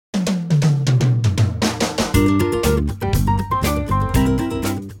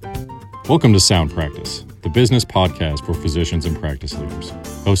Welcome to Sound Practice, the business podcast for physicians and practice leaders,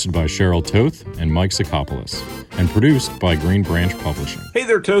 hosted by Cheryl Toth and Mike Sikopoulos, and produced by Green Branch Publishing. Hey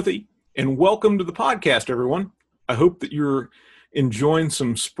there, Tothie, and welcome to the podcast, everyone. I hope that you're enjoying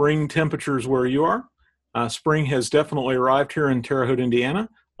some spring temperatures where you are. Spring has definitely arrived here in Terre Haute, Indiana,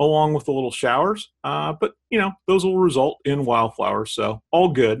 along with the little showers, but those will result in wildflowers, so all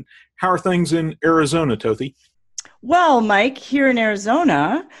good. How are things in Arizona, Tothie? Well, Mike, here in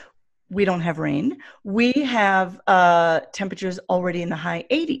Arizona, we don't have rain. We have temperatures already in the high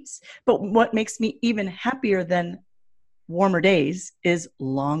 80s. But what makes me even happier than warmer days is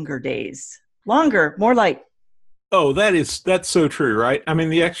longer days. Longer, more light. Oh, that's so true, right? I mean,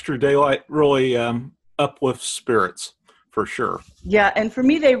 the extra daylight really uplifts spirits, for sure. Yeah, and for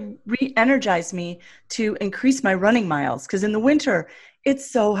me, they re-energize me to increase my running miles. Because in the winter, it's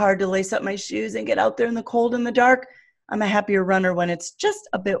so hard to lace up my shoes and get out there in the cold and the dark. I'm a happier runner when it's just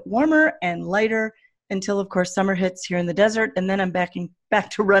a bit warmer and lighter until, of course, summer hits here in the desert. And then I'm back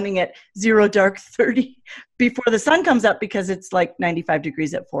to running at 0 dark 30 before the sun comes up because it's like 95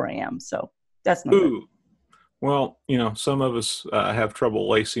 degrees at 4 a.m. So that's not good. Well, some of us have trouble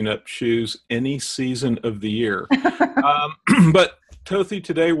lacing up shoes any season of the year. But Tothie,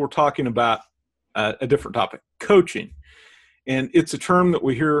 today we're talking about a different topic, coaching. And it's a term that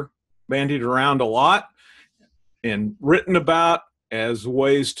we hear bandied around a lot and written about as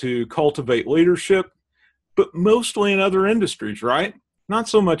ways to cultivate leadership, but mostly in other industries, right? Not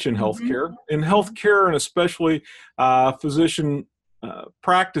so much in healthcare. Mm-hmm. In healthcare, and especially physician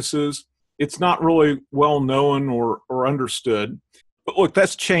practices, it's not really well known or understood. But look,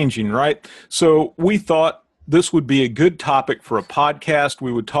 that's changing, right? So we thought this would be a good topic for a podcast.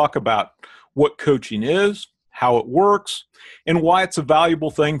 We would talk about what coaching is, how it works, and why it's a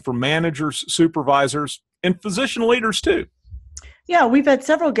valuable thing for managers, supervisors, and physician leaders too. Yeah, we've had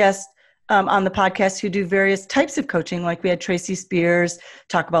several guests on the podcast who do various types of coaching. Like we had Tracy Spears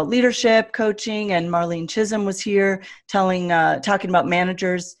talk about leadership coaching, and Marlene Chisholm was here talking about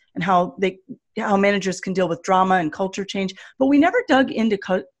managers and how managers can deal with drama and culture change. But we never dug into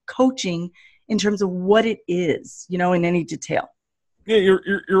coaching in terms of what it is, in any detail. Yeah,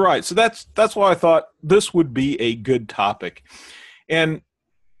 you're right. So that's why I thought this would be a good topic, and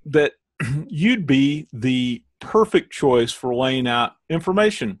that you'd be the perfect choice for laying out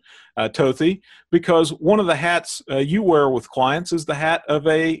information, Tothie, because one of the hats you wear with clients is the hat of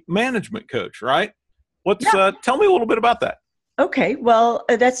a management coach, right? Tell me a little bit about that. Okay, well,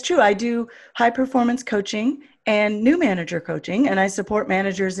 that's true. I do high performance coaching and new manager coaching, and I support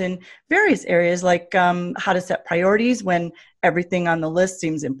managers in various areas like how to set priorities when everything on the list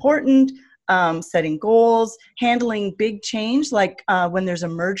seems important, setting goals, handling big change like when there's a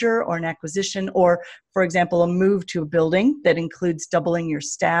merger or an acquisition, or, for example, a move to a building that includes doubling your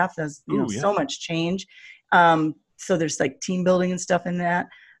staff. There's so much change. So there's like team building and stuff in that.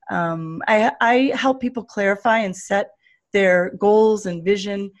 I help people clarify and set their goals and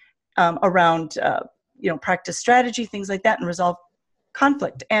vision around practice strategy, things like that, and resolve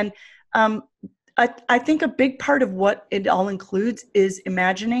conflict. And I think a big part of what it all includes is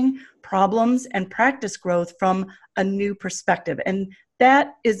imagining problems and practice growth from a new perspective. And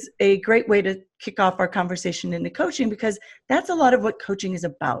that is a great way to kick off our conversation into coaching, because that's a lot of what coaching is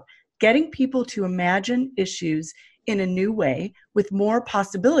about, getting people to imagine issues in a new way with more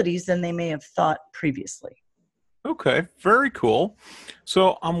possibilities than they may have thought previously. Okay, very cool.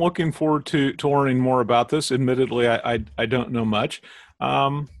 So I'm looking forward to learning more about this. Admittedly, I don't know much.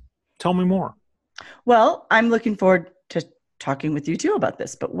 Tell me more. Well, I'm looking forward to talking with you too about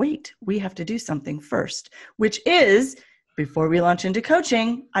this, but wait, we have to do something first, which is, before we launch into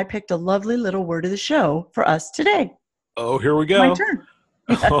coaching, I picked a lovely little word of the show for us today. Oh, here we go. My turn.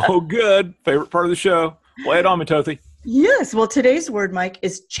 Oh, good. Favorite part of the show. Lay it on me, Tothie. Yes. Well, today's word, Mike,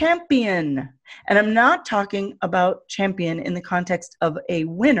 is champion. And I'm not talking about champion in the context of a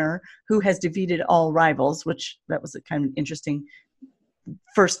winner who has defeated all rivals, which that was a kind of interesting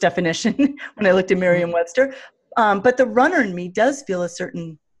first definition when I looked at Merriam-Webster. But the runner in me does feel a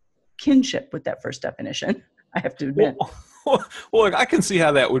certain kinship with that first definition, I have to admit. Well, look, I can see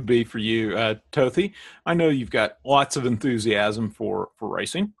how that would be for you, Tothie. I know you've got lots of enthusiasm for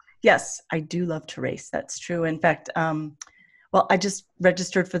racing. Yes, I do love to race. That's true. In fact, I just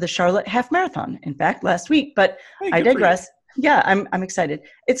registered for the Charlotte Half Marathon, in fact, last week. But I digress. Yeah, I'm excited.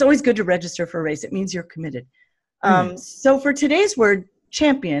 It's always good to register for a race. It means you're committed. So for today's word,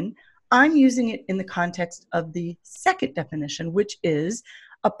 champion, I'm using it in the context of the second definition, which is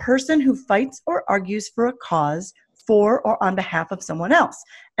a person who fights or argues for a cause for or on behalf of someone else,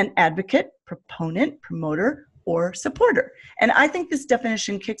 an advocate, proponent, promoter, or supporter. And I think this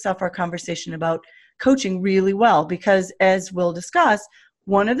definition kicks off our conversation about coaching really well, because as we'll discuss,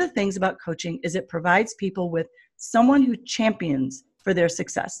 one of the things about coaching is it provides people with someone who champions for their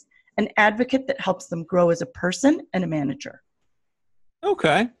success, an advocate that helps them grow as a person and a manager.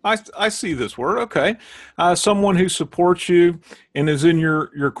 Okay, I see this word. Okay, someone who supports you and is in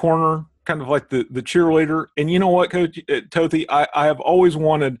your corner, kind of like the cheerleader. And you know what, Coach Tothie, I have always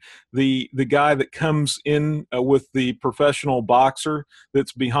wanted the guy that comes in with the professional boxer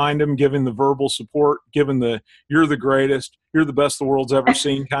that's behind him, giving the verbal support, giving the "you're the greatest, you're the best the world's ever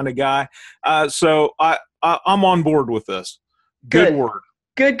seen" kind of guy. So I'm on board with this. Good word.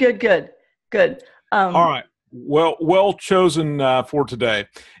 Good. All right. Well chosen for today.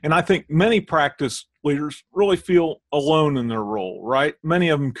 And I think many practice leaders really feel alone in their role, right? Many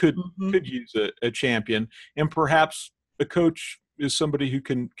of them could use a champion, and perhaps a coach is somebody who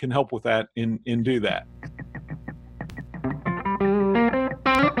can help with that and do that.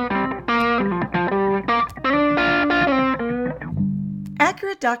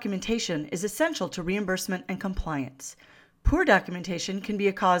 Accurate documentation is essential to reimbursement and compliance. Poor documentation can be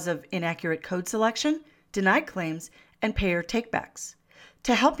a cause of inaccurate code selection, denied claims, and payer takebacks.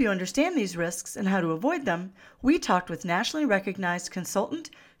 To help you understand these risks and how to avoid them, we talked with nationally recognized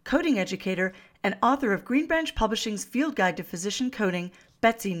consultant, coding educator, and author of Green Branch Publishing's Field Guide to Physician Coding,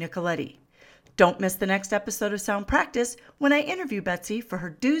 Betsy Nicoletti. Don't miss the next episode of Sound Practice when I interview Betsy for her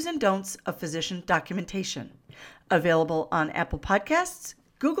do's and don'ts of physician documentation. Available on Apple Podcasts,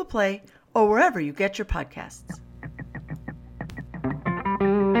 Google Play, or wherever you get your podcasts.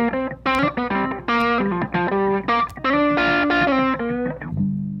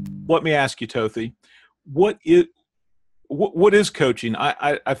 Let me ask you, Tothie, what is coaching?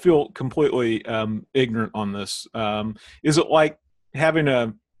 I feel completely ignorant on this. Is it like having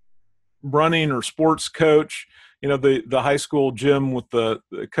a running or sports coach, the high school gym with the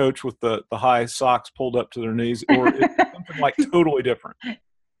coach with the high socks pulled up to their knees, or is it something like totally different?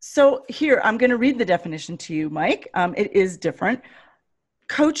 So here, I'm going to read the definition to you, Mike. It is different.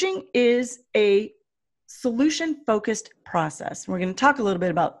 Coaching is a solution-focused process. We're going to talk a little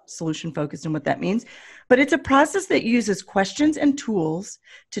bit about solution-focused and what that means, but it's a process that uses questions and tools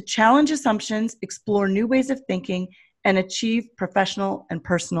to challenge assumptions, explore new ways of thinking, and achieve professional and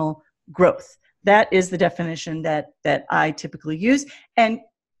personal growth. That is the definition that I typically use. And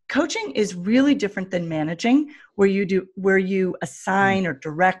coaching is really different than managing, where you assign or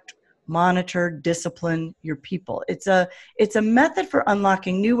direct, monitor, discipline your people. It's a method for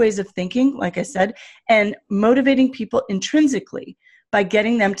unlocking new ways of thinking, like I said, and motivating people intrinsically by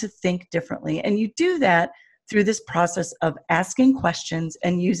getting them to think differently. And you do that through this process of asking questions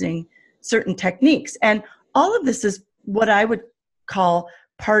and using certain techniques. And all of this is what I would call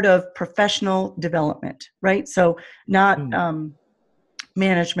part of professional development, right? So not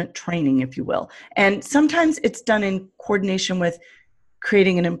management training, if you will. And sometimes it's done in coordination with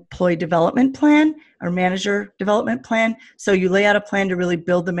creating an employee development plan or manager development plan. So you lay out a plan to really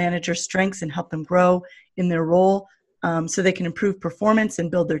build the manager's strengths and help them grow in their role so they can improve performance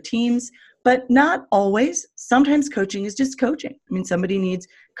and build their teams. But not always. Sometimes coaching is just coaching. I mean, somebody needs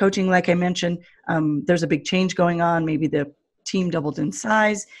coaching, like I mentioned. There's a big change going on. Maybe the team doubled in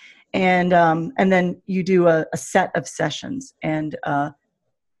size. And then you do a set of sessions, and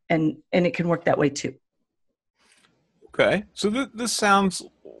it can work that way too. Okay, so this sounds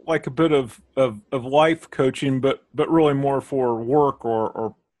like a bit of life coaching, but really more for work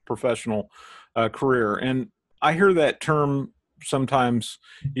or professional career. And I hear that term sometimes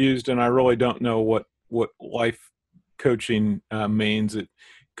used, and I really don't know what life coaching means.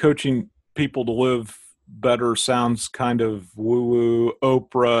 Coaching people to live better sounds kind of woo-woo,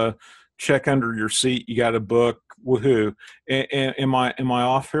 Oprah, check under your seat, you got a book, woohoo. Am I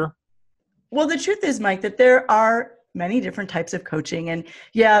off here? Well, the truth is, Mike, that there are many different types of coaching. And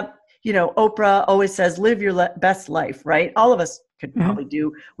yeah, Oprah always says, live your best life, right? All of us could probably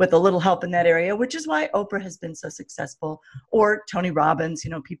do with a little help in that area, which is why Oprah has been so successful. Or Tony Robbins,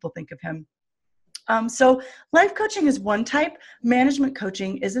 people think of him. So life coaching is one type. Management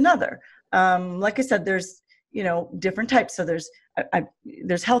coaching is another. Like I said, there's, different types. So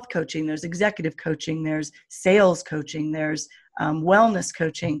there's health coaching, there's executive coaching, there's sales coaching, there's wellness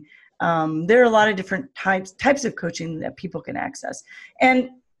coaching. There are a lot of different types of coaching that people can access. And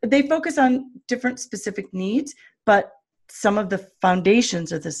they focus on different specific needs, but some of the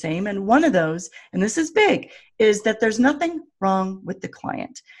foundations are the same. And one of those, and this is big, is that there's nothing wrong with the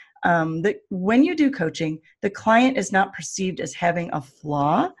client. That when you do coaching, the client is not perceived as having a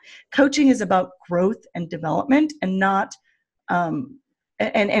flaw. Coaching is about growth and development, and not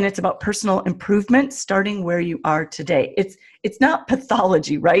and it's about personal improvement, starting where you are today. It's not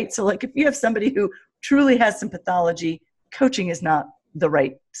pathology, right? So like if you have somebody who truly has some pathology, coaching is not the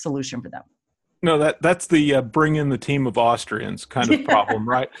right solution for them. No, that's the bring in the team of Austrians kind of problem,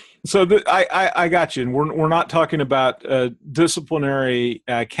 right? So I got you, and we're not talking about disciplinary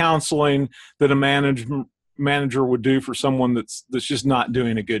counseling that a manager would do for someone that's just not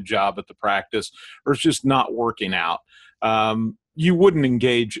doing a good job at the practice, or it's just not working out. You wouldn't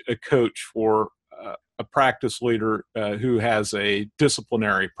engage a coach for a practice leader who has a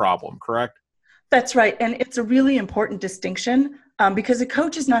disciplinary problem, correct? That's right. And it's a really important distinction because a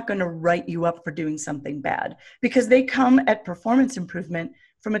coach is not going to write you up for doing something bad, because they come at performance improvement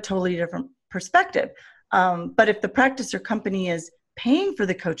from a totally different perspective. But if the practice or company is paying for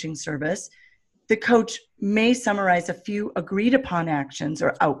the coaching service, the coach may summarize a few agreed upon actions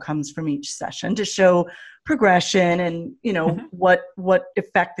or outcomes from each session to show progression and, you know, what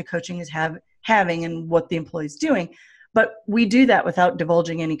effect the coaching is having and what the employee is doing. But we do that without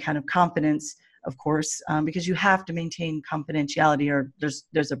divulging any kind of confidence, of course, because you have to maintain confidentiality, or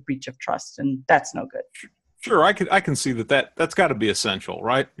there's a breach of trust, and that's no good. Sure, I can see that's got to be essential,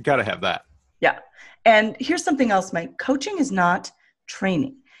 right? You got to have that. Yeah. And here's something else, Mike. Coaching is not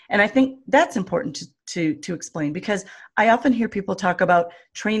training. And I think that's important to explain, because I often hear people talk about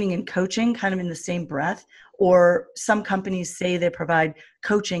training and coaching kind of in the same breath, or some companies say they provide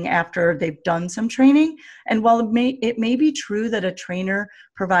coaching after they've done some training. And while it may be true that a trainer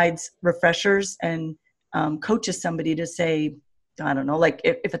provides refreshers and coaches somebody to say, I don't know, like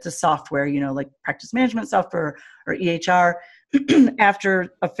if it's a software, you know, like practice management software or EHR,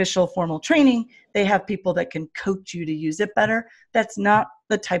 after official formal training, they have people that can coach you to use it better. That's not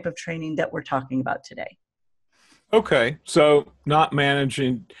the type of training that we're talking about today. Okay, so not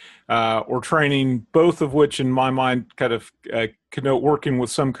managing or training, both of which in my mind kind of connote working with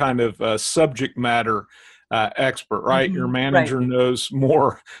some kind of subject matter expert, right? Your manager knows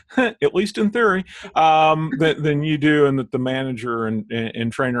more, at least in theory, than you do, and that the manager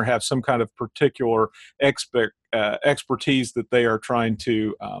and trainer have some kind of particular expertise that they are trying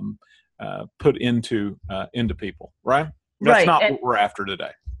to put into people, right? That's not what we're after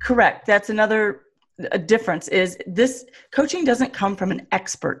today. Correct. That's another difference. Is this coaching doesn't come from an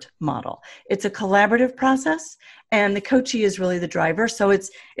expert model. It's a collaborative process, and the coachee is really the driver. So it's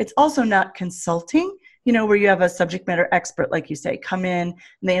also not consulting, you know, where you have a subject matter expert, like you say, come in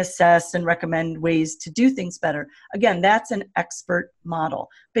and they assess and recommend ways to do things better. Again, that's an expert model.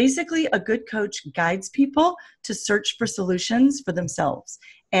 Basically, a good coach guides people to search for solutions for themselves.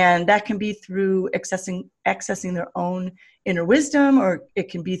 And that can be through accessing their own inner wisdom, or it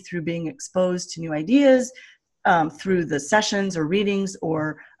can be through being exposed to new ideas, through the sessions or readings,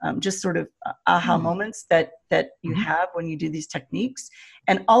 or just sort of aha moments that you have when you do these techniques.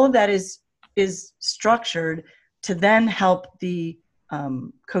 And all of that is structured to then help the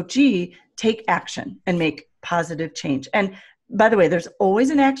coachee take action and make positive change. And by the way, there's always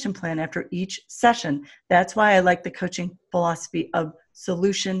an action plan after each session. That's why I like the coaching philosophy of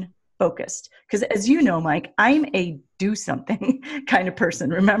solution focused. Because as you know, Mike, I'm a do something kind of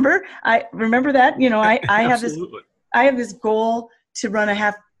person. Remember that, you know, I have this goal to run a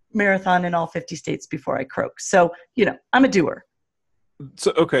half marathon in all 50 states before I croak. So, you know, I'm a doer.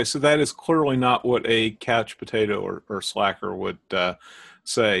 So, okay. So that is clearly not what a couch potato or slacker would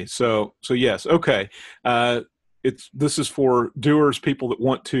say. So yes. Okay. This is for doers, people that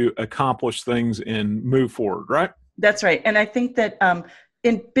want to accomplish things and move forward, right? That's right. And I think that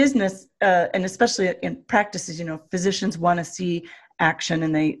in business, and especially in practices, you know, physicians want to see action,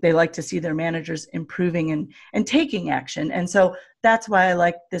 and they like to see their managers improving and taking action. And so that's why I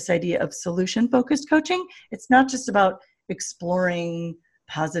like this idea of solution-focused coaching. It's not just about exploring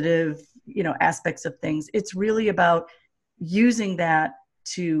positive, you know, aspects of things. It's really about using that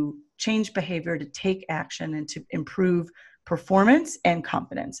to change behavior, to take action, and to improve performance and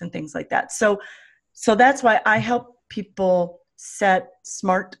confidence and things like that. So that's why I help people set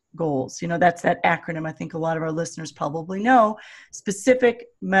SMART goals. You know, that's that acronym I think a lot of our listeners probably know: specific,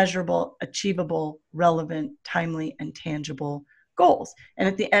 measurable, achievable, relevant, timely, and tangible goals. And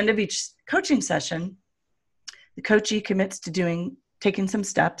at the end of each coaching session, the coachee commits to taking some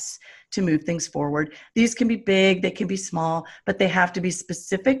steps to move things forward. These can be big, they can be small, but they have to be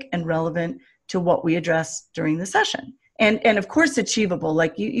specific and relevant to what we address during the session. And of course, achievable.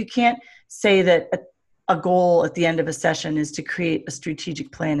 Like you can't say that a goal at the end of a session is to create a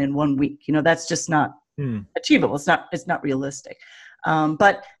strategic plan in 1 week. You know, that's just not achievable. It's not realistic.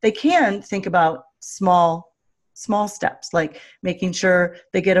 But they can think about small small steps, like making sure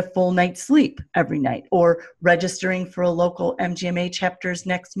they get a full night's sleep every night, or registering for a local MGMA chapter's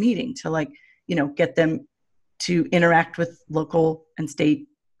next meeting to, like, get them to interact with local and state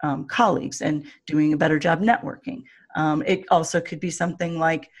colleagues and doing a better job networking. It also could be something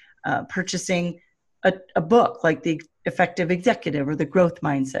like purchasing a book like The Effective Executive or The Growth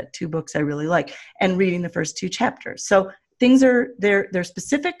Mindset, 2 books I really like, and reading the first 2 chapters. So things they're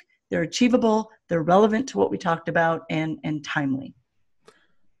specific, they're achievable, they're relevant to what we talked about, and timely.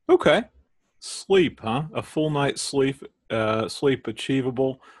 Okay. Sleep, huh? A full night's sleep,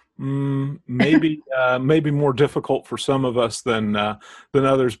 achievable. Maybe more difficult for some of us than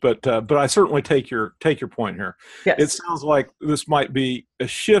others, but I certainly take your point here. Yes. It sounds like this might be a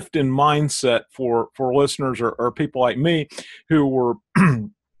shift in mindset for listeners or people like me who were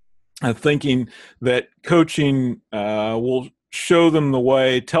thinking that coaching will show them the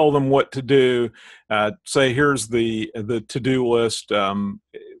way, tell them what to do, say here's the to-do list,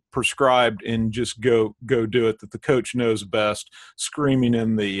 prescribed, and just go do it, that the coach knows best, screaming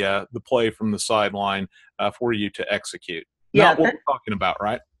in the play from the sideline for you to execute. Yeah, Not what we're talking about,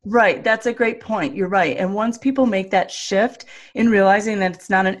 right? Right. That's a great point. You're right. And once people make that shift in realizing that it's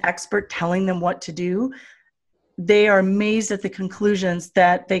not an expert telling them what to do, they are amazed at the conclusions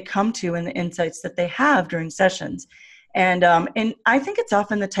that they come to and the insights that they have during sessions. And I think it's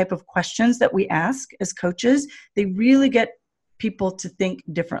often the type of questions that we ask as coaches. They really get people to think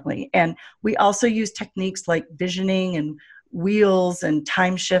differently. And we also use techniques like visioning and wheels and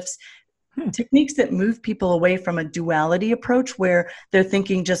time shifts, techniques that move people away from a duality approach where they're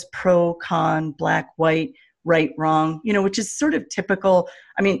thinking just pro, con, black, white, right, wrong, which is sort of typical.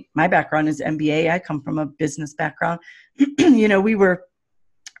 I mean, my background is MBA. I come from a business background. We were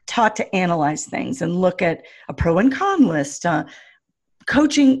taught to analyze things and look at a pro and con list.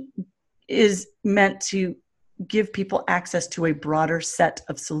 Coaching is meant to give people access to a broader set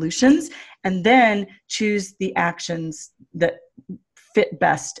of solutions and then choose the actions that fit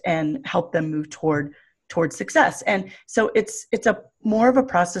best and help them move toward success. And so it's a more of a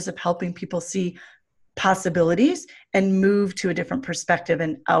process of helping people see possibilities and move to a different perspective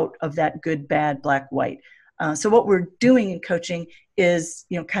and out of that good, bad, black, white. So what we're doing in coaching is,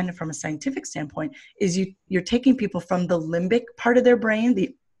 kind of from a scientific standpoint, is you're taking people from the limbic part of their brain,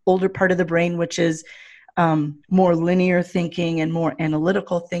 the older part of the brain, which is more linear thinking and more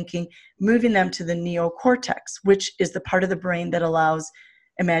analytical thinking, moving them to the neocortex, which is the part of the brain that allows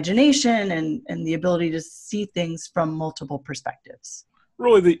imagination and the ability to see things from multiple perspectives.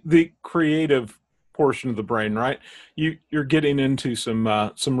 Really the creative portion of the brain, right? You're getting into some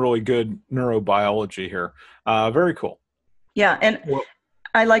really good neurobiology here. Very cool. Yeah, and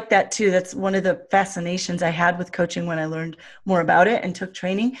I like that too. That's one of the fascinations I had with coaching when I learned more about it and took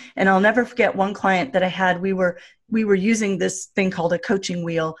training. And I'll never forget one client that I had. We were using this thing called a coaching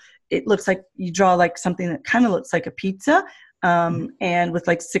wheel. It looks like you draw like something that kind of looks like a pizza, and with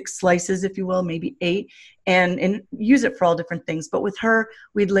like 6 slices, if you will, maybe 8, and use it for all different things. But with her,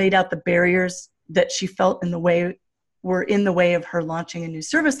 we'd laid out the barriers that she felt were in the way of her launching a new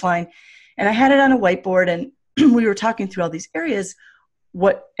service line. And I had it on a whiteboard, and we were talking through all these areas.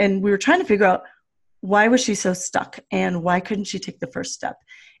 And we were trying to figure out, why was she so stuck and why couldn't she take the first step?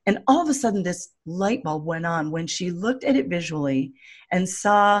 And all of a sudden this light bulb went on when she looked at it visually and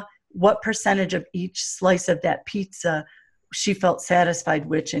saw what percentage of each slice of that pizza she felt satisfied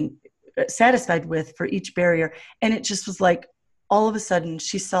with for each barrier. And it just was like, all of a sudden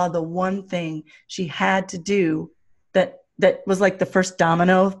she saw the one thing she had to do that was like the first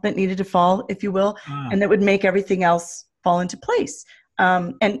domino that needed to fall, if you will, and that would make everything else fall into place.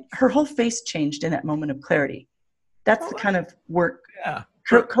 And her whole face changed in that moment of clarity. That's the kind of work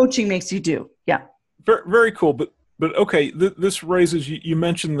coaching makes you do. Yeah. Very, very cool. But okay, this raises, you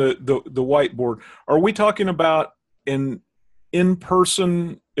mentioned the whiteboard. Are we talking about an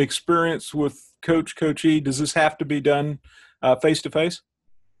in-person experience with coachee? Does this have to be done face-to-face?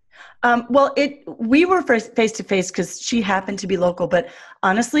 Well, we were face-to-face because she happened to be local, but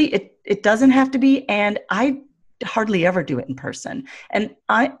honestly, it doesn't have to be. And I hardly ever do it in person. And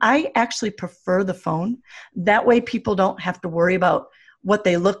I actually prefer the phone. That way people don't have to worry about what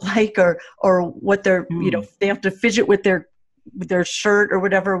they look like or what they're, they have to fidget with their shirt or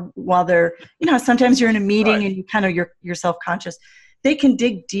whatever while they're, sometimes you're in a meeting Right. and you kind of, you're self-conscious. They can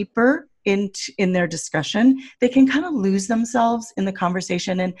dig deeper in their discussion. They can kind of lose themselves in the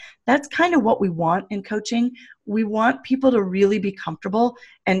conversation. And that's kind of what we want in coaching. We want people to really be comfortable.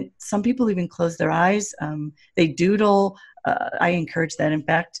 And some people even close their eyes. They doodle. I encourage that, in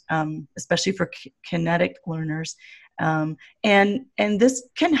fact, especially for kinetic learners. And this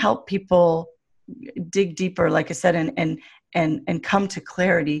can help people dig deeper, like I said, and come to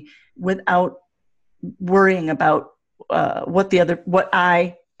clarity without worrying about what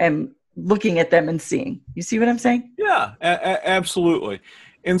I am looking at them and seeing. You see what I'm saying? Yeah, absolutely.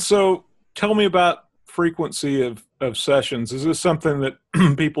 And so tell me about frequency of sessions. Is this something that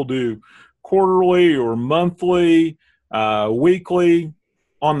people do quarterly or monthly, weekly,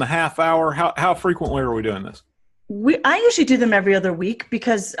 on the half hour? How frequently are we doing this? I usually do them every other week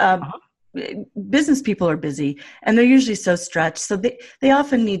because business people are busy and they're usually so stretched. So they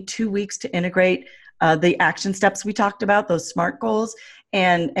often need 2 weeks to integrate the action steps we talked about, those SMART goals,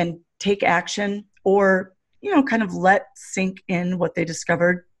 and take action, or kind of let sink in what they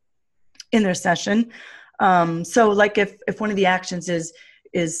discovered in their session. So like if one of the actions is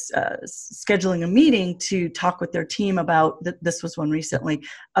scheduling a meeting to talk with their team about, this was one recently,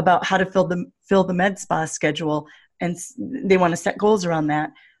 about how to fill the med spa schedule, and they want to set goals around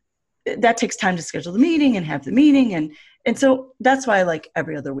that. That takes time to schedule the meeting and have the meeting. And so that's why I like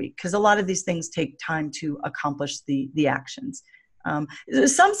every other week, because a lot of these things take time to accomplish the actions.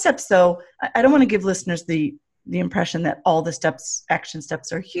 Some steps, though, I don't want to give listeners the impression that all the action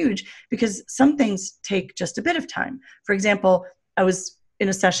steps are huge, because some things take just a bit of time. For example, I was in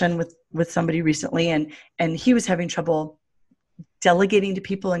a session with somebody recently, and he was having trouble delegating to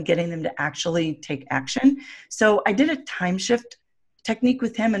people and getting them to actually take action. So I did a time shift technique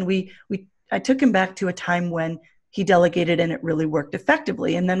with him, and I took him back to a time when he delegated and it really worked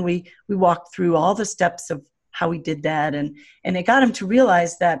effectively. And then we walked through all the steps of how he did that, and it got him to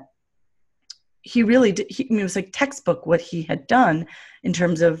realize that he really did. It was like textbook what he had done in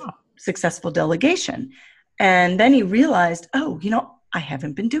terms of successful delegation. And then he realized, I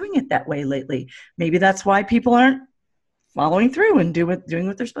haven't been doing it that way lately. Maybe that's why people aren't following through and doing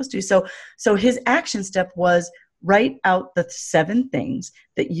what they're supposed to. So his action step was write out the 7 things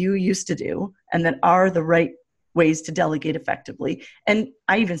that you used to do and that are the right ways to delegate effectively. And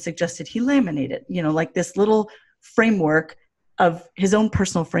I even suggested he laminate it, like this little framework of his own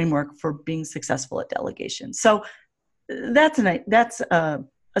personal framework for being successful at delegation. So that's a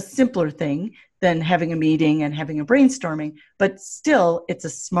simpler thing than having a meeting and having a brainstorming, but still it's a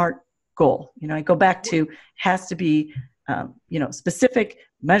SMART goal. I go back to, has to be, specific,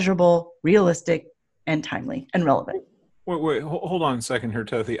 measurable, realistic, and timely and relevant. Wait, hold on a second here,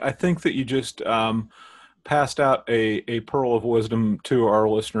 Tothie. I think that you just passed out a pearl of wisdom to our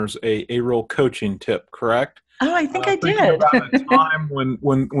listeners, a real coaching tip, correct? Oh, I think I did. About a time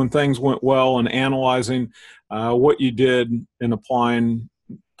when things went well, and analyzing what you did and applying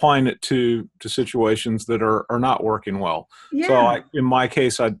it to situations that are not working well. Yeah. So in my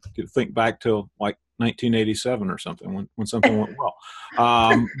case, I think back to like 1987 or something when something went well.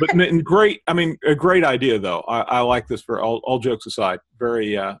 But a great idea though. I like this. For all jokes aside,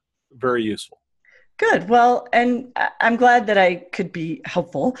 very useful. Good. Well, and I'm glad that I could be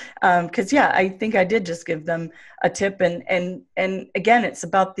helpful, because I think I did just give them a tip, and again, it's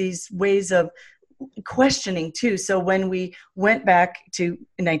about these ways of questioning too. So when we went back to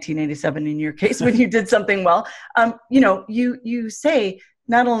 1987, in your case, when you did something well, you say,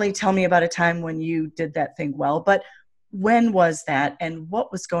 not only tell me about a time when you did that thing well, but when was that, and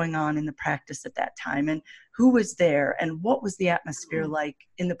what was going on in the practice at that time, and who was there, and what was the atmosphere like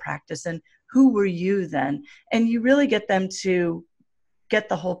in the practice, and who were you then? And you really get them to get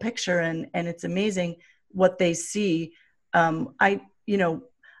the whole picture, and it's amazing what they see. I'm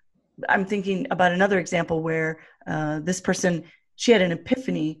thinking about another example where this person, she had an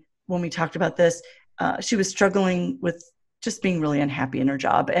epiphany when we talked about this. She was struggling with just being really unhappy in her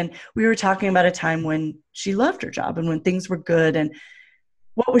job. And we were talking about a time when she loved her job and when things were good, and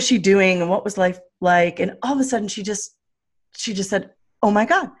what was she doing and what was life like? And all of a sudden she just said, oh my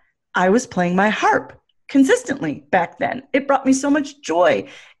God, I was playing my harp consistently back then. It brought me so much joy.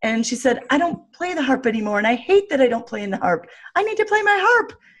 And she said, I don't play the harp anymore, and I hate that I don't play in the harp. I need to play my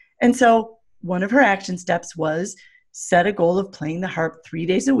harp. And so one of her action steps was set a goal of playing the harp 3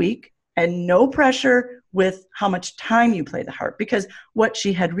 days a week, and no pressure with how much time you play the harp. Because what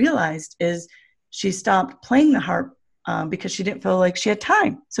she had realized is she stopped playing the harp because she didn't feel like she had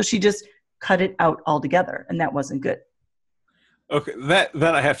time. So she just cut it out altogether, and that wasn't good. Okay, that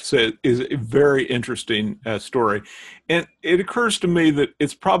I have to say is a very interesting story. And it occurs to me that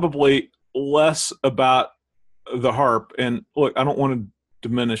it's probably less about the harp. And look, I don't want to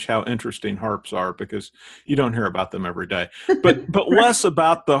diminish how interesting harps are, because you don't hear about them every day. But less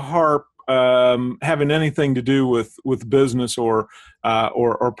about the harp having anything to do with business or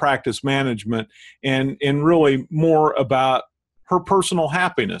practice management, and really more about her personal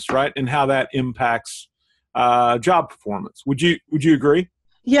happiness, right, and how that impacts job performance. Would you agree?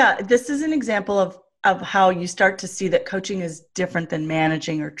 Yeah, this is an example of how you start to see that coaching is different than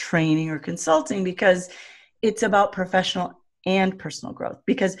managing or training or consulting, because it's about professional and personal growth.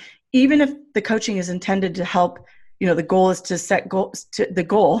 Because even if the coaching is intended to help, the goal is to set goals. The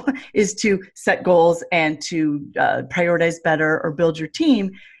goal is to set goals and to prioritize better or build your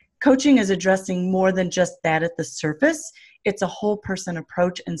team. Coaching is addressing more than just that at the surface. It's a whole person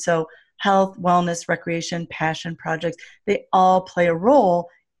approach. And so health, wellness, recreation, passion projects, they all play a role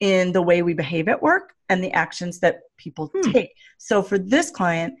in the way we behave at work and the actions that people take. So for this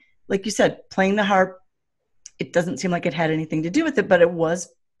client, like you said, playing the harp, it doesn't seem like it had anything to do with it, but it was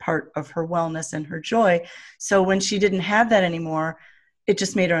part of her wellness and her joy. So when she didn't have that anymore, it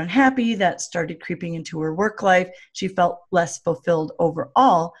just made her unhappy. That started creeping into her work life. She felt less fulfilled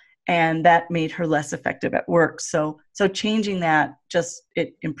overall, and that made her less effective at work. So changing that,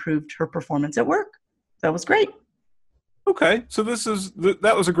 it improved her performance at work. That was great. Okay, so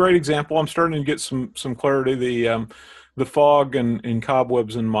that was a great example. I'm starting to get some clarity. The fog and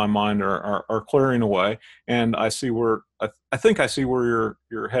cobwebs in my mind are clearing away, and I see where I think I see where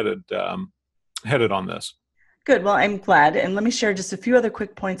you're headed on this. Good. Well, I'm glad. And let me share just a few other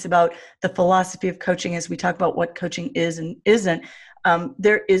quick points about the philosophy of coaching as we talk about what coaching is and isn't.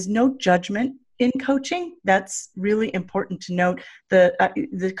 There is no judgment in coaching. That's really important to note.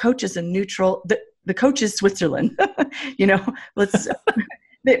 The coach is a neutral. The coach is Switzerland.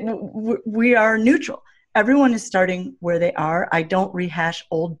 We are neutral. Everyone is starting where they are. I don't rehash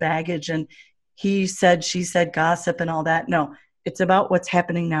old baggage and he said, she said, gossip and all that. No, it's about what's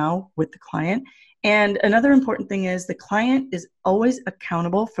happening now with the client. And another important thing is the client is always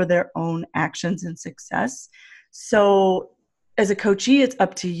accountable for their own actions and success. So as a coachee, it's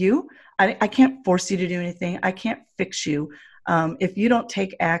up to you. I can't force you to do anything. I can't fix you. If you don't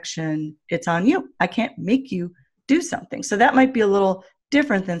take action, it's on you. I can't make you do something. So that might be a little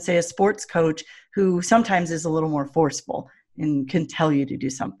different than, say, a sports coach who sometimes is a little more forceful and can tell you to do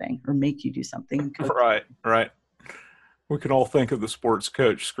something or make you do something. Right. We can all think of the sports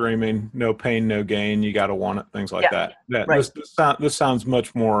coach screaming, "No pain, no gain. You got to want it." Things like that. Right. This sounds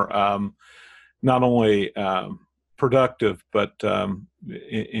much more not only productive but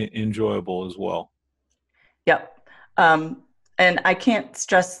enjoyable as well. Yep. And I can't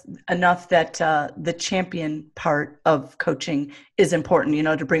stress enough that the champion part of coaching is important,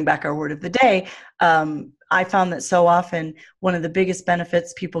 to bring back our word of the day. I found that so often one of the biggest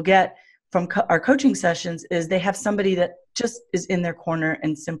benefits people get from our coaching sessions is they have somebody that just is in their corner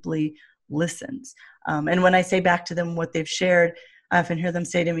and simply listens. And when I say back to them what they've shared, I often hear them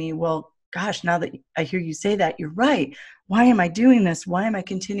say to me, well, gosh, now that I hear you say that, you're right. Why am I doing this? Why am I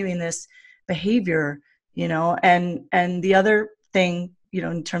continuing this behavior? And the other thing,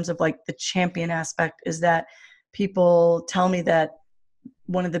 in terms of like the champion aspect is that people tell me that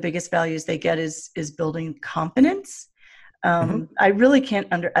one of the biggest values they get is building confidence. I really can't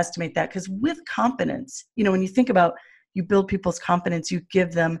underestimate that, because with confidence, when you think about you build people's confidence, you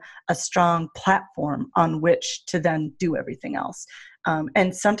give them a strong platform on which to then do everything else.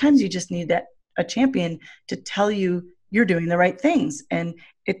 And sometimes you just need a champion to tell you you're doing the right things. And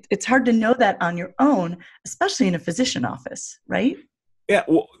it's hard to know that on your own, especially in a physician office, right? Yeah.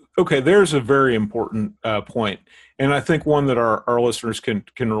 Well, okay. There's a very important point, and I think one that our listeners can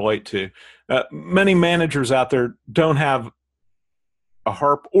relate to. Many managers out there don't have a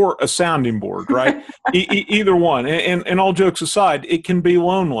harp or a sounding board, right? Either one. And all jokes aside, it can be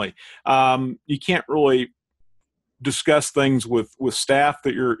lonely. You can't really discuss things with staff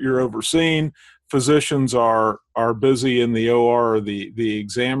that you're overseeing. Physicians are busy in the OR or the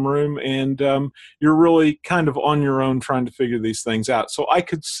exam room, and you're really kind of on your own trying to figure these things out. So I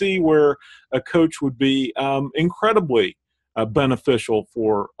could see where a coach would be incredibly beneficial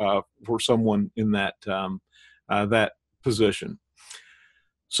for someone in that position.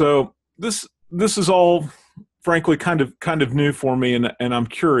 So this is all, frankly, kind of new for me, and I'm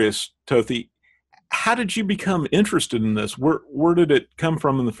curious, Tothie, how did you become interested in this? Where did it come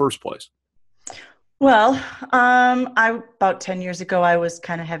from in the first place? Well, about 10 years ago, I was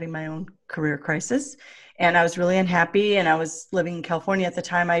kind of having my own career crisis, and I was really unhappy, and I was living in California at the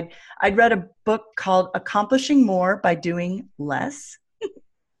time. I'd read a book called Accomplishing More by Doing Less.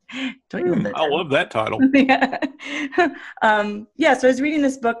 Don't you love that? I love that title. Yeah. So I was reading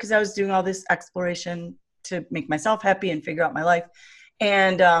this book because I was doing all this exploration to make myself happy and figure out my life.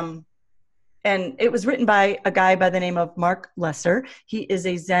 And it was written by a guy by the name of Mark Lesser. He is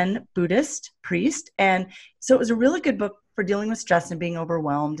a Zen Buddhist priest. And so it was a really good book for dealing with stress and being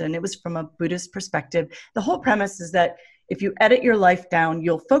overwhelmed. And it was from a Buddhist perspective. The whole premise is that if you edit your life down,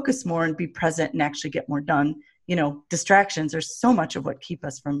 you'll focus more and be present and actually get more done, distractions are so much of what keep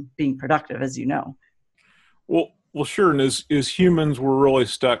us from being productive, as you know. Well, sure. And as humans, we're really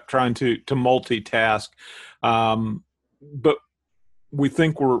stuck trying to multitask, but we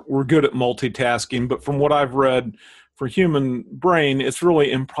think we're good at multitasking. But from what I've read, for human brain, it's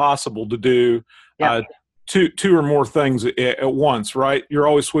really impossible to do two or more things at once. Right? You're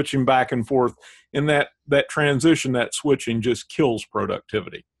always switching back and forth, and that transition, that switching, just kills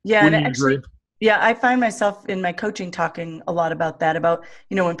productivity. Yeah, Wouldn't and you actually, agree? yeah, I find myself in my coaching talking a lot about that, about,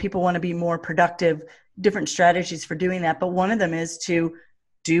 when people want to be more productive, different strategies for doing that. But one of them is to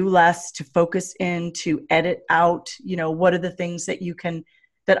do less, to focus in, to edit out, what are the things that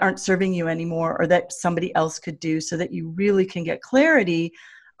that aren't serving you anymore, or that somebody else could do, so that you really can get clarity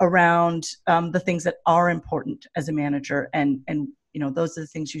around the things that are important as a manager. And those are the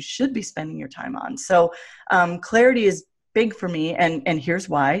things you should be spending your time on. So clarity is big for me, and here's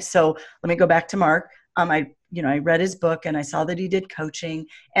why. So let me go back to Mark. I read his book, and I saw that he did coaching,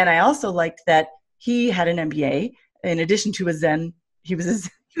 and I also liked that he had an MBA in addition to a Zen. He was a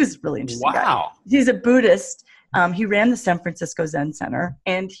really interesting guy. He's a Buddhist. He ran the San Francisco Zen Center,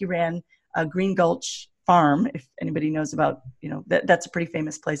 and he ran a Green Gulch Farm. If anybody knows about, that's a pretty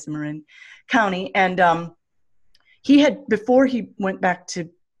famous place in Marin County. And he had, before he went back to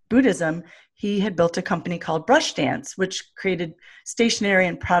Buddhism, he had built a company called Brush Dance, which created stationery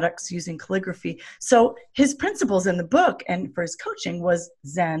and products using calligraphy. So his principles in the book and for his coaching was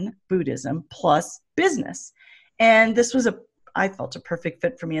Zen, Buddhism, plus business. And this was I felt a perfect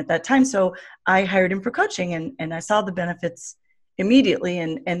fit for me at that time. So I hired him for coaching, and I saw the benefits immediately.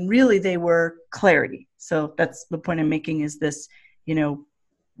 And really they were clarity. So that's the point I'm making, is this,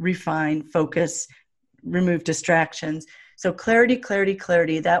 refine, focus, remove distractions. So clarity, clarity,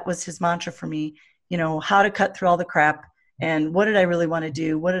 clarity. That was his mantra for me, how to cut through all the crap, and what did I really want to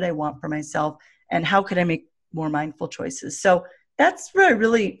do? What did I want for myself? And how could I make more mindful choices? So that's where I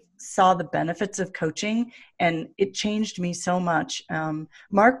really saw the benefits of coaching, and it changed me so much.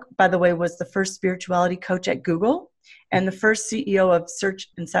 Mark, by the way, was the first spirituality coach at Google and the first CEO of Search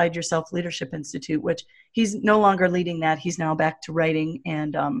Inside Yourself Leadership Institute, which he's no longer leading that. He's now back to writing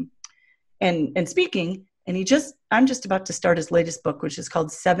and speaking. And I'm just about to start his latest book, which is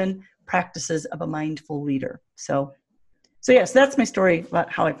called 7 Practices of a Mindful Leader. So yes, that's my story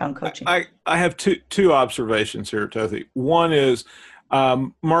about how I found coaching. I have two observations here, Tothie. One is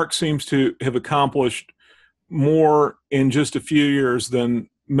Mark seems to have accomplished more in just a few years than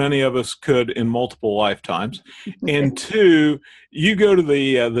many of us could in multiple lifetimes. And two, you go to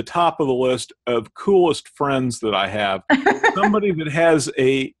the top of the list of coolest friends that I have. Somebody that has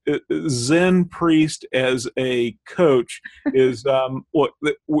a Zen priest as a coach is, look,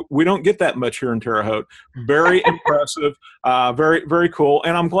 we don't get that much here in Terre Haute. Very impressive, very, very cool.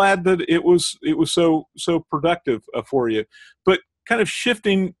 And I'm glad that it was so productive for you. But kind of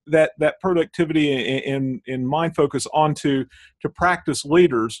shifting that productivity and mind focus onto practice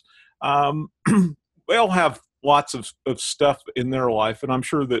leaders, they all have lots of stuff in their life, and I'm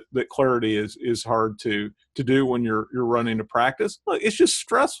sure that clarity is hard to do when you're running a practice. Look, it's just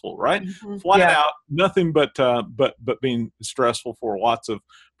stressful, right? Mm-hmm. Flat out, nothing but being stressful for lots of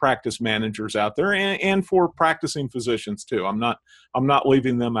practice managers out there, and for practicing physicians too. I'm not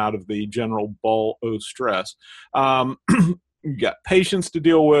leaving them out of the general ball of stress. You've got patients to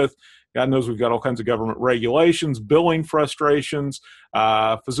deal with. God knows we've got all kinds of government regulations, billing frustrations,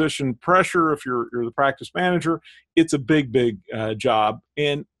 physician pressure. If you're the practice manager, it's a big job,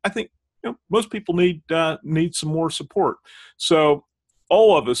 and I think most people need some more support. So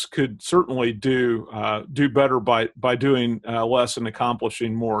all of us could certainly do better by doing less and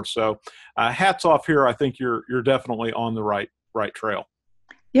accomplishing more. So hats off here. I think you're definitely on the right trail.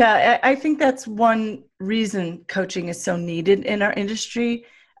 Yeah, I think that's one reason coaching is so needed in our industry,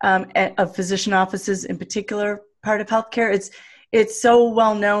 of physician offices in particular, part of healthcare. It's so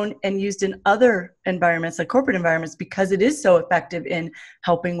well known and used in other environments, like corporate environments, because it is so effective in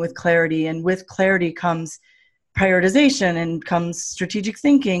helping with clarity. And with clarity comes prioritization and comes strategic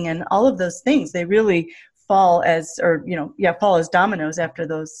thinking, and all of those things. They really fall as dominoes after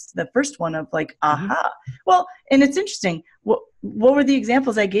the first one of like, aha. Mm-hmm. Well, and it's interesting. What were the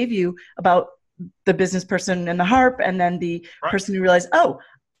examples I gave you about the business person and the harp, and then the person who realized, oh,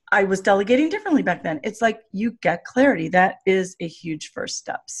 I was delegating differently back then? It's like, you get clarity. That is a huge first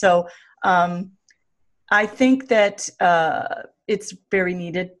step. So I think that it's very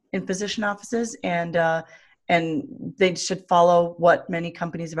needed in physician offices, and they should follow what many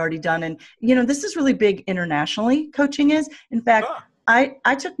companies have already done. And, this is really big internationally, coaching is. In fact,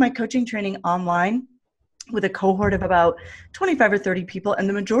 I took my coaching training online with a cohort of about 25 or 30 people, and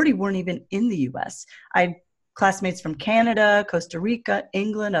the majority weren't even in the U.S. I classmates from Canada, Costa Rica,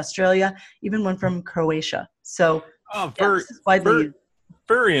 England, Australia, even one from Croatia. So very, this is widely very, used.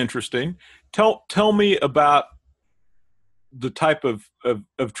 very interesting. Tell me about the type of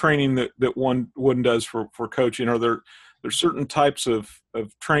training that one does for coaching. Are there certain types of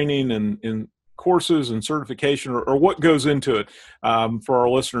training and in courses and certification, or what goes into it for our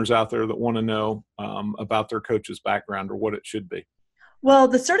listeners out there that want to know about their coach's background or what it should be? Well,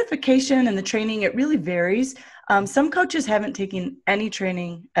 the certification and the training, it really varies. Some coaches haven't taken any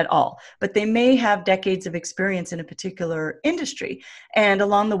training at all, but they may have decades of experience in a particular industry. And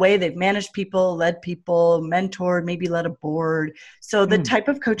along the way, they've managed people, led people, mentored, maybe led a board. So the type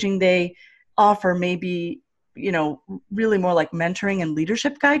of coaching they offer may be, really more like mentoring and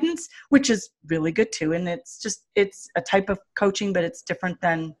leadership guidance, which is really good too. And it's a type of coaching, but it's different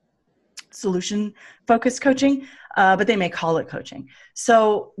than solution-focused coaching, but they may call it coaching.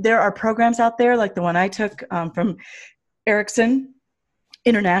 So there are programs out there like the one I took from Ericsson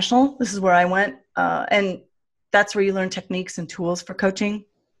International. This is where I went, and that's where you learn techniques and tools for coaching.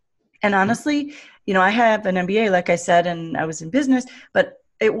 And honestly, I have an MBA, like I said, and I was in business, but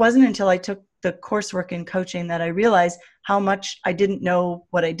it wasn't until I took the coursework in coaching that I realized how much I didn't know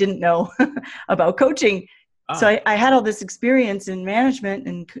what I didn't know about coaching. So I had all this experience in management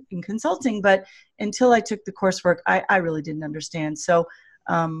and in consulting, but until I took the coursework, I really didn't understand. So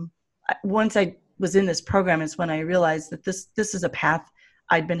once I was in this program is when I realized that this is a path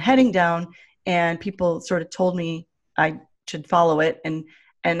I'd been heading down, and people sort of told me I should follow it. And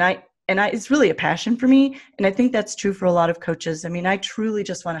it's really a passion for me. And I think that's true for a lot of coaches. I mean, I truly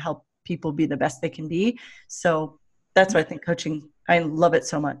just want to help people be the best they can be. So that's why I think coaching, I love it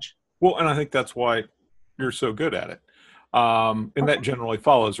so much. Well, and I think that's why you're so good at it. And that generally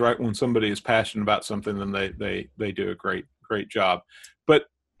follows, right? When somebody is passionate about something, then they do a great job. But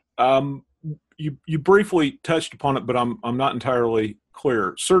you briefly touched upon it, but I'm not entirely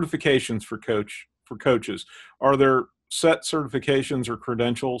clear. Certifications for coaches. Are there set certifications or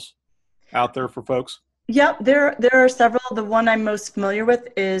credentials out there for folks? Yep, there are several. The one I'm most familiar with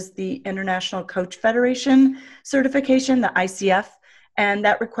is the International Coach Federation certification, the ICF. And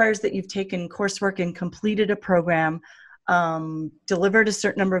that requires that you've taken coursework and completed a program, delivered a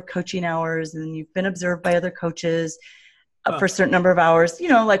certain number of coaching hours, and you've been observed by other coaches for a certain number of hours,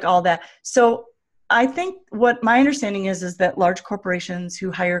 like all that. So I think what my understanding is that large corporations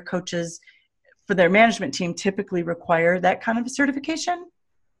who hire coaches for their management team typically require that kind of a certification,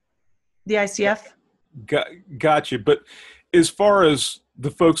 the ICF. Gotcha. But as far as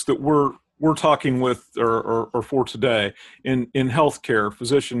the folks that we're talking with or for today in healthcare,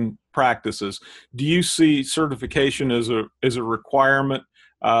 physician practices, do you see certification as a requirement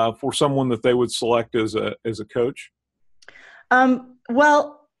for someone that they would select as a coach?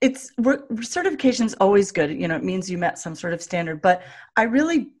 Well, certification is always good. It means you met some sort of standard, but I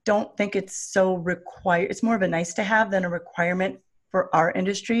really don't think it's so required. It's more of a nice to have than a requirement for our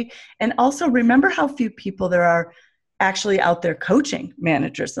industry. And also remember how few people there are actually out there coaching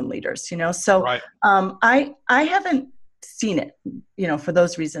managers and leaders, so right. I haven't seen it, for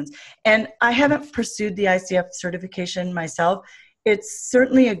those reasons. And I haven't pursued the ICF certification myself. It's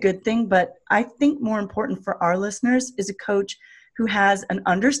certainly a good thing, but I think more important for our listeners is a coach who has an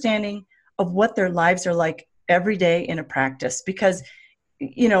understanding of what their lives are like every day in a practice, because,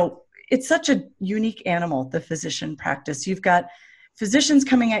 it's such a unique animal, the physician practice. You've got physicians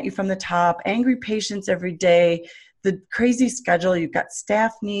coming at you from the top, angry patients every day, the crazy schedule, you've got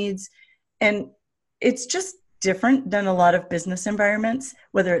staff needs, and it's just different than a lot of business environments,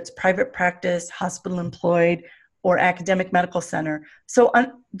 whether it's private practice, hospital employed, or academic medical center. So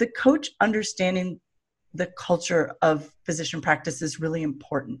the coach understanding the culture of physician practice is really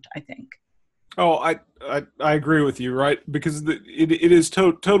important, I think. Oh, I agree with you, right? Because it is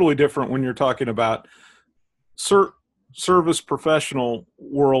totally different when you're talking about service professional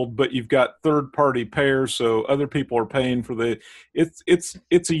world, but you've got third-party payers, so other people are paying for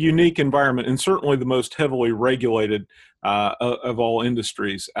it's a unique environment, and certainly the most heavily regulated of all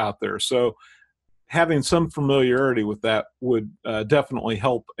industries out there. So having some familiarity with that would definitely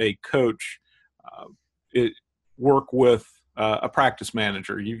help a coach work with a practice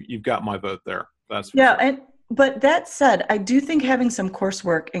manager. You've got my vote there. That's yeah. Sure. But that said, I do think having some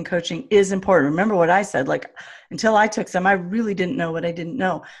coursework in coaching is important. Remember what I said, until I took some, I really didn't know what I didn't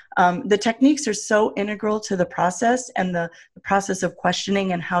know. The techniques are so integral to the process and the process of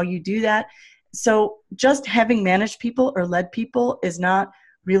questioning and how you do that. So just having managed people or led people is not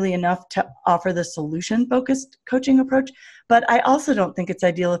really enough to offer the solution-focused coaching approach. But I also don't think it's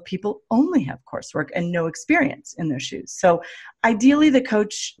ideal if people only have coursework and no experience in their shoes. So ideally, the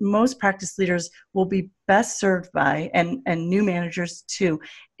coach most practice leaders will be best served by, and new managers too,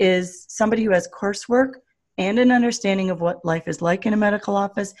 is somebody who has coursework and an understanding of what life is like in a medical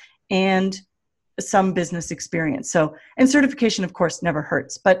office and some business experience. So, and certification, of course, never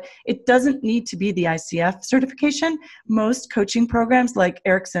hurts, but it doesn't need to be the ICF certification. Most coaching programs like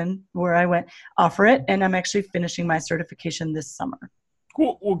Erickson, where I went, offer it, and I'm actually finishing my certification this summer.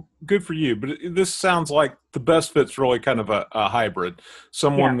 Cool. Well, good for you. But this sounds like the best fit's really kind of a hybrid.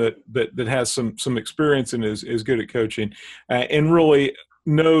 Someone that has some experience and is good at coaching, and really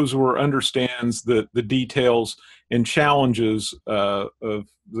knows or understands the details and challenges of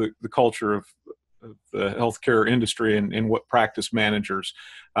the culture of the healthcare industry and what practice managers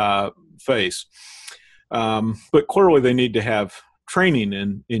face. But clearly they need to have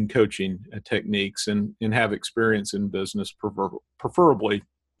training in coaching techniques and have experience in business, preferably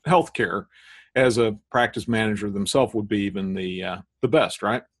healthcare. As a practice manager themselves would be even the best,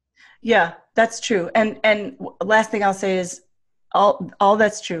 right? Yeah, that's true. And last thing I'll say is all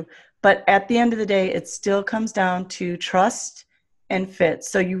that's true. But at the end of the day, it still comes down to trust and fit.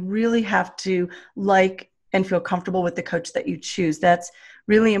 So you really have to like and feel comfortable with the coach that you choose. That's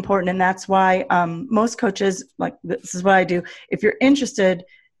really important. And that's why most coaches, like this is what I do. If you're interested,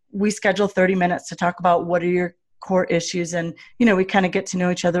 we schedule 30 minutes to talk about what are your core issues. And, we kind of get to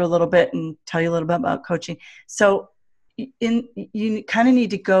know each other a little bit and tell you a little bit about coaching. So you kind of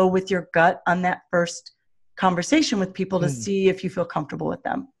need to go with your gut on that first conversation with people to see if you feel comfortable with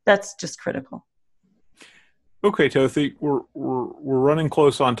them. That's just critical. Okay, Tothie, we're running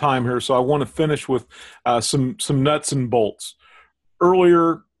close on time here, so I want to finish with some nuts and bolts.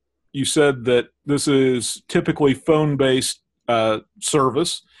 Earlier, you said that this is typically phone-based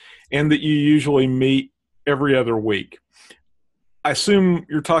service, and that you usually meet every other week. I assume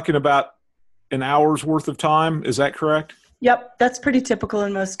you're talking about an hour's worth of time. Is that correct? Yep, that's pretty typical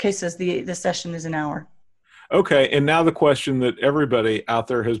in most cases. The session is an hour. Okay, and now the question that everybody out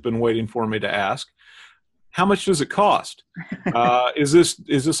there has been waiting for me to ask. How much does it cost? Is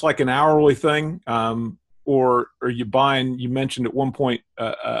this like an hourly thing, or are you buying? You mentioned at one point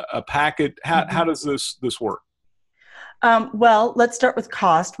a packet. How does this work? Well, let's start with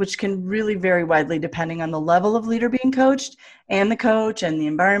cost, which can really vary widely depending on the level of leader being coached and the coach and the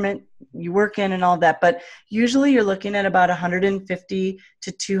environment you work in and all that. But usually you're looking at about $150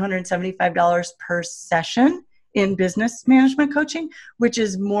 to $275 per session in business management coaching, which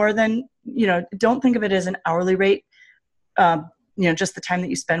is more than, don't think of it as an hourly rate, just the time that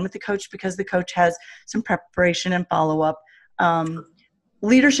you spend with the coach, because the coach has some preparation and follow-up.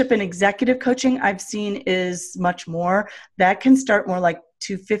 Leadership and executive coaching I've seen is much more. That can start more like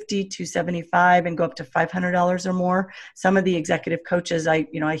 $250, $275 and go up to $500 or more. Some of the executive coaches, I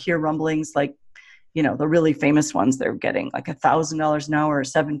hear rumblings like, the really famous ones, they're getting like $1,000 an hour or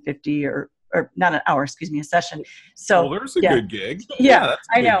 $750 or not an hour, a session. So there's a good gig. Yeah, that's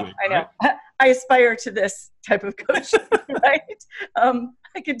I know. I aspire to this type of coach, right?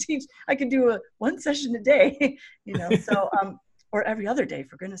 I could do one session a day, so, or every other day,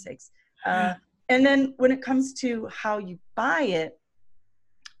 for goodness sakes. And then when it comes to how you buy it,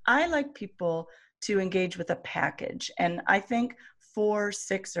 I like people to engage with a package. And I think 4,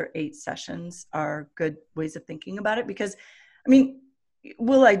 6, or 8 sessions are good ways of thinking about it, because,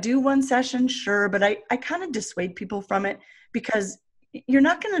 will I do one session? Sure. But I kind of dissuade people from it, because you're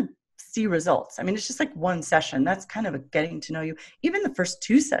not going to see results. It's just like one session. That's kind of a getting to know you. Even the first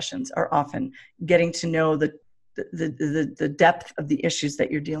 2 sessions are often getting to know the depth of the issues that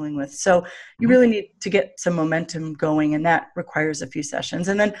you're dealing with. So you really need to get some momentum going, and that requires a few sessions.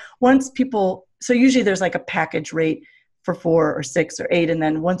 And then so usually there's like a package rate for 4 or 6 or 8. And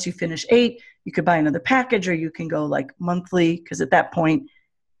then once you finish 8, you could buy another package, or you can go like monthly, because at that point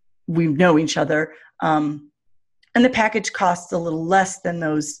we know each other. And the package costs a little less than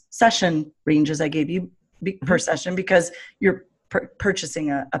those session ranges I gave you per session, because you're purchasing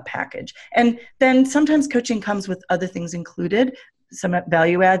a package. And then sometimes coaching comes with other things included, some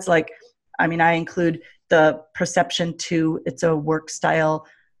value adds, like, I include the Perception 2. It's a work style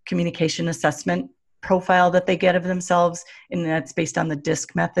communication assessment profile that they get of themselves, and that's based on the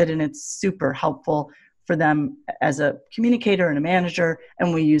DISC method, and it's super helpful for them as a communicator and a manager,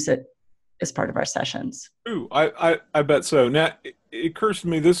 and we use it as part of our sessions. Ooh, I bet so. Now, it occurs to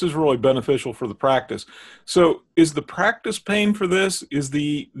me this is really beneficial for the practice. So is the practice paying for this? Is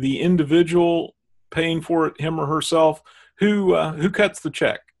the individual paying for it, him or herself? Who cuts the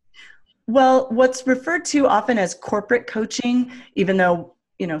check? Well, what's referred to often as corporate coaching, even though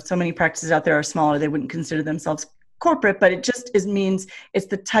so many practices out there are smaller, they wouldn't consider themselves corporate, but it just means it's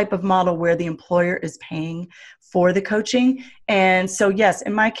the type of model where the employer is paying for the coaching. And so, yes,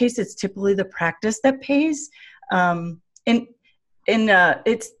 in my case, it's typically the practice that pays.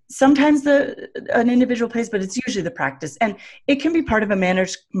 It's sometimes an individual pays, but it's usually the practice. And it can be part of a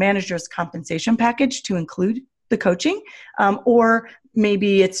manager's compensation package to include the coaching, or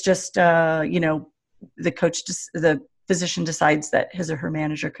maybe it's just, the physician decides that his or her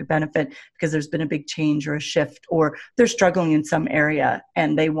manager could benefit because there's been a big change or a shift, or they're struggling in some area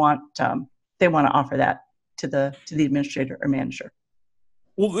and they want to offer that to the administrator or manager.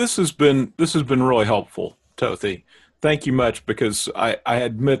 Well, this has been really helpful, Tothie. Thank you much, because I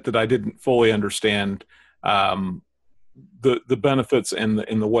admit that I didn't fully understand the benefits and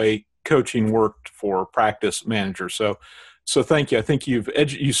the way coaching worked for practice managers. So thank you. I think you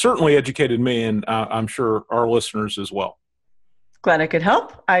certainly educated me, and I'm sure our listeners as well. Glad I could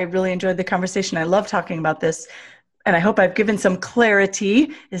help. I really enjoyed the conversation. I love talking about this, and I hope I've given some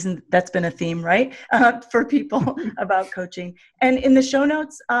clarity. That's been a theme, right? For people about coaching. And in the show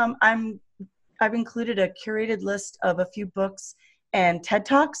notes, I've included a curated list of a few books and TED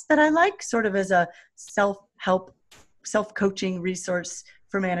Talks that I like, sort of as a self-help, self-coaching resource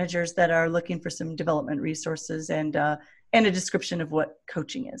for managers that are looking for some development resources and a description of what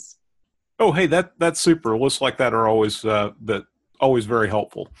coaching is. Oh, hey, that's super. Lists like that are always very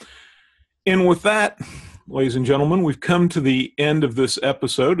helpful. And with that, ladies and gentlemen, we've come to the end of this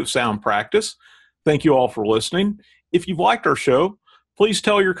episode of Sound Practice. Thank you all for listening. If you've liked our show, please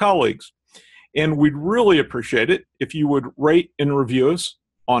tell your colleagues. And we'd really appreciate it if you would rate and review us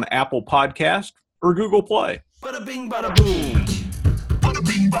on Apple Podcast or Google Play. Bada bing, bada boom. Bada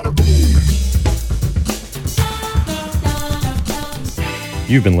bing, bada boom.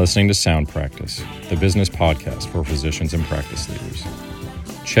 You've been listening to Sound Practice, the business podcast for physicians and practice leaders.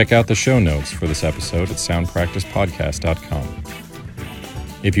 Check out the show notes for this episode at soundpracticepodcast.com.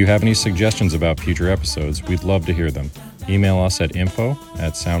 If you have any suggestions about future episodes, we'd love to hear them. Email us at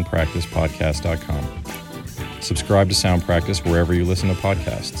info@soundpracticepodcast.com. Subscribe to Sound Practice wherever you listen to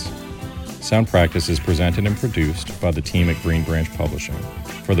podcasts. Sound Practice is presented and produced by the team at Green Branch Publishing.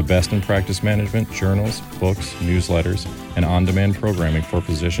 For the best in practice management, journals, books, newsletters, and on-demand programming for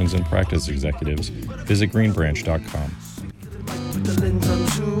physicians and practice executives, visit greenbranch.com. The Lincoln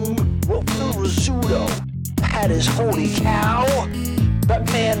Zoo, wrote the risotto, had his holy cow,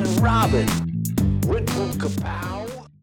 Batman and Robin, Red Bull Kapow.